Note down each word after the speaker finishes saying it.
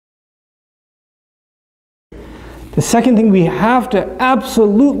The second thing we have to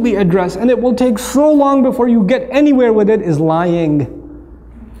absolutely address, and it will take so long before you get anywhere with it, is lying.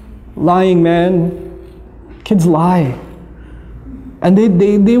 Lying, man. Kids lie. And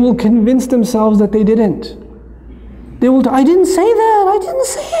they will convince themselves that they didn't. They will, I didn't say that, I didn't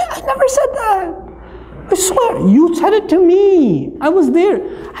say it, I never said that. I swear, you said it to me. I was there.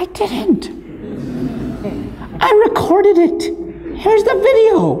 I didn't. I recorded it. Here's the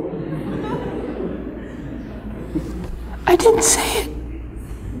video. I didn't say it.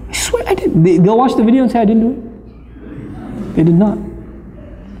 I swear I didn't. They'll watch the video and say I didn't do it. They did not.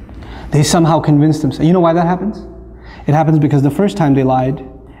 They somehow convinced themselves. You know why that happens? It happens because the first time they lied,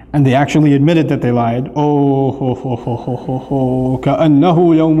 and they actually admitted that they lied. Oh, ho, ho, ho, ho, ho, ho,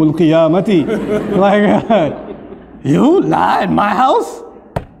 ka'annahu yawmul qiyamati. Like, you lied in my house?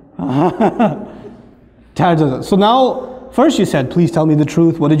 So now, first you said, please tell me the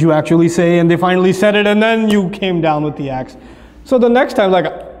truth. What did you actually say? And they finally said it, and then you came down with the axe. So the next time,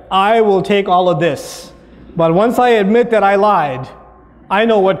 like, I will take all of this. But once I admit that I lied, I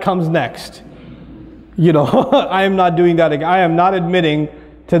know what comes next. You know, I am not doing that again. I am not admitting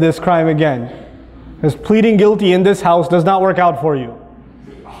to this crime again. Because pleading guilty in this house does not work out for you.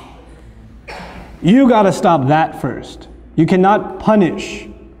 You got to stop that first. You cannot punish.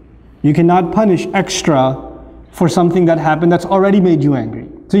 You cannot punish extra for something that happened that's already made you angry.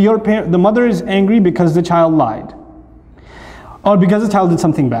 So the mother is angry because the child lied. Or because the child did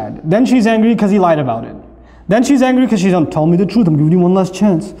something bad. Then she's angry because he lied about it. Then she's angry because she's tell me the truth. I'm giving you one last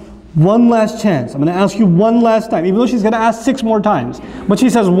chance. One last chance. I'm going to ask you one last time. Even though she's going to ask 6 more times. But she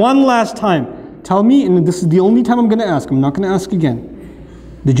says one last time. Tell me, and this is the only time I'm going to ask. I'm not going to ask again.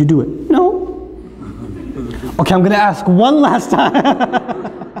 Did you do it? No. Okay, I'm going to ask one last time.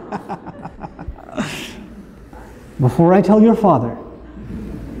 Before I tell your father,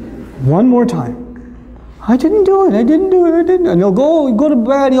 one more time. I didn't do it, I didn't do it, I didn't. And he'll go to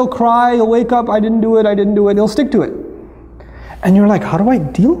bed, he'll cry, he'll wake up, I didn't do it, I didn't do it. He'll stick to it. And you're like, how do I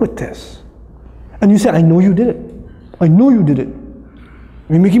deal with this? And you said, I know you did it. I know you did it.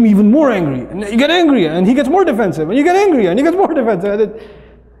 You're making me even more angry. And you get angry, and he gets more defensive. And you get angry, and he gets more defensive.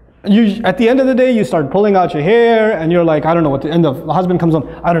 And at the end of the day, you start pulling out your hair, and you're like, I don't know what to, and the husband comes home,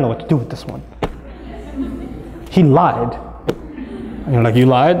 I don't know what to do with this one. He lied. And you're like, you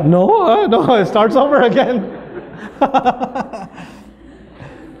lied? No, no, it starts over again.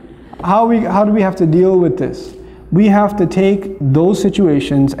 How do we have to deal with this? We have to take those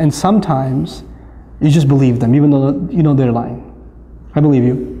situations, and sometimes you just believe them, even though you know they're lying. I believe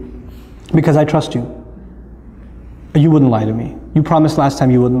you because I trust you. You wouldn't lie to me. You promised last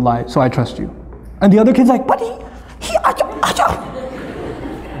time you wouldn't lie, so I trust you. And the other kid's like, but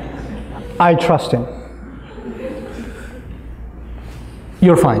I trust him.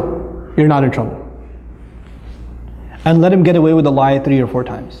 You're fine. You're not in trouble. And let him get away with a lie 3 or 4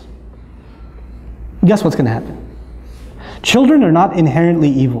 times. Guess what's going to happen? Children are not inherently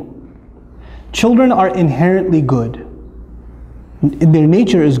evil. Children are inherently good. Their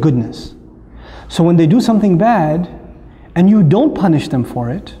nature is goodness. So when they do something bad and you don't punish them for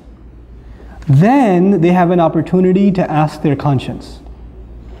it, then they have an opportunity to ask their conscience.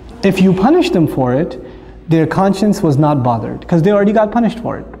 If you punish them for it, their conscience was not bothered because they already got punished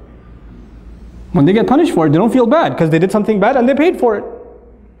for it. When they get punished for it, they don't feel bad because they did something bad and they paid for it.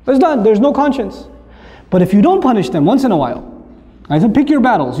 It's done. There's no conscience. But if you don't punish them once in a while, I said pick your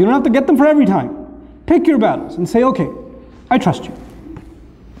battles. You don't have to get them for every time. Pick your battles and say, okay, I trust you.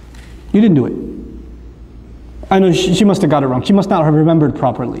 You didn't do it. I know she must have got it wrong. She must not have remembered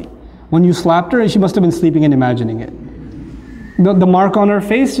properly. When you slapped her, she must have been sleeping and imagining it. The mark on her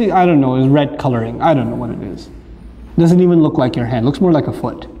face, I don't know, is red coloring. I don't know what it is. Doesn't even look like your hand. Looks more like a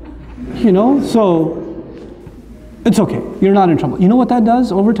foot. You know, so it's okay. You're not in trouble. You know what that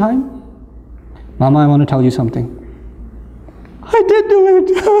does over time? Mama, I want to tell you something. I did do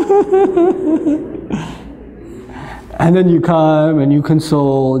it. And then you come and you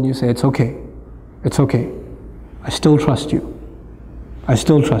console and you say, it's okay. It's okay. I still trust you. I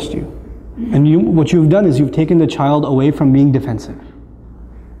still trust you. And what you've done is you've taken the child away from being defensive.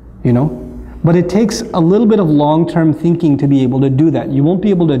 You know? But it takes a little bit of long-term thinking to be able to do that. You won't be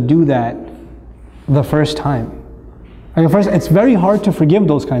able to do that the first time. Like first, it's very hard to forgive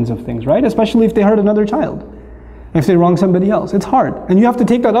those kinds of things, right? Especially if they hurt another child. If they wrong somebody else. It's hard. And you have to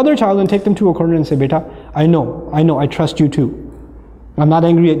take that other child and take them to a corner and say, Beta, I know, I trust you too. I'm not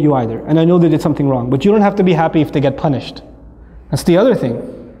angry at you either. And I know they did something wrong. But you don't have to be happy if they get punished. That's the other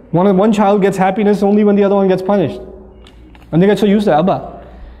thing. One child gets happiness only when the other one gets punished. And they get so used to Abba.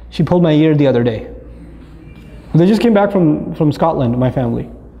 She pulled my ear the other day. They just came back from Scotland, my family.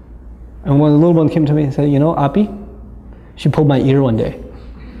 And when the little one came to me and said, you know, Api, she pulled my ear one day.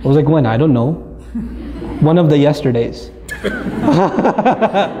 I was like, when? I don't know. One of the yesterdays. I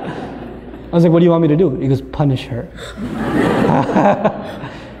was like, what do you want me to do? He goes, punish her.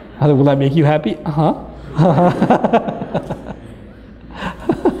 I was like, will that make you happy? Uh-huh.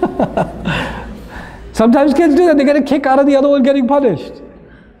 Sometimes kids do that. They get a kick out of the other one getting punished.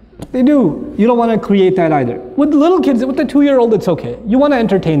 They do. You don't want to create that either. With the little kids, with the 2-year-old, it's okay. You want to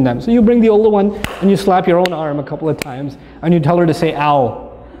entertain them. So you bring the older one and you slap your own arm a couple of times and you tell her to say, ow.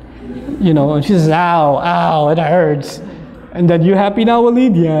 You know, and she says, ow, ow, it hurts. And then, you happy now,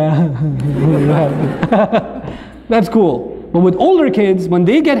 Walid? Yeah. That's cool. But with older kids, when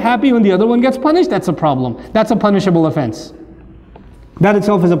they get happy when the other one gets punished, that's a problem. That's a punishable offense. That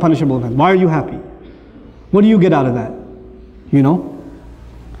itself is a punishable offense. Why are you happy? What do you get out of that? You know?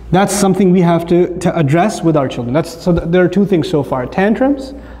 That's something we have to address with our children. So there are 2 things so far.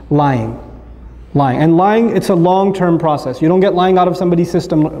 Tantrums, lying. Lying. And lying, it's a long-term process. You don't get lying out of somebody's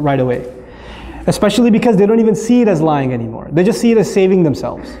system right away. Especially because they don't even see it as lying anymore. They just see it as saving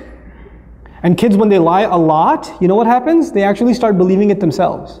themselves. And kids, when they lie a lot, you know what happens? They actually start believing it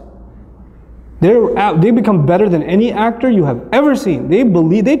themselves. They become better than any actor you have ever seen.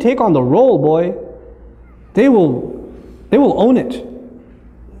 They take on the role, boy. They will own it.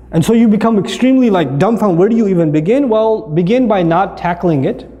 And so you become extremely dumbfounded. Where do you even begin? Well, begin by not tackling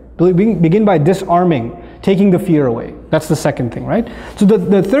it. Begin by disarming, taking the fear away. That's the second thing, right? So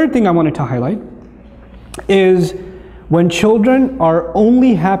the third thing I wanted to highlight is when children are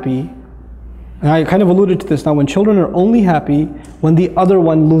only happy, and I kind of alluded to this now, when children are only happy when the other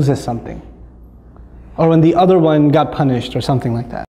one loses something, or when the other one got punished or something like that.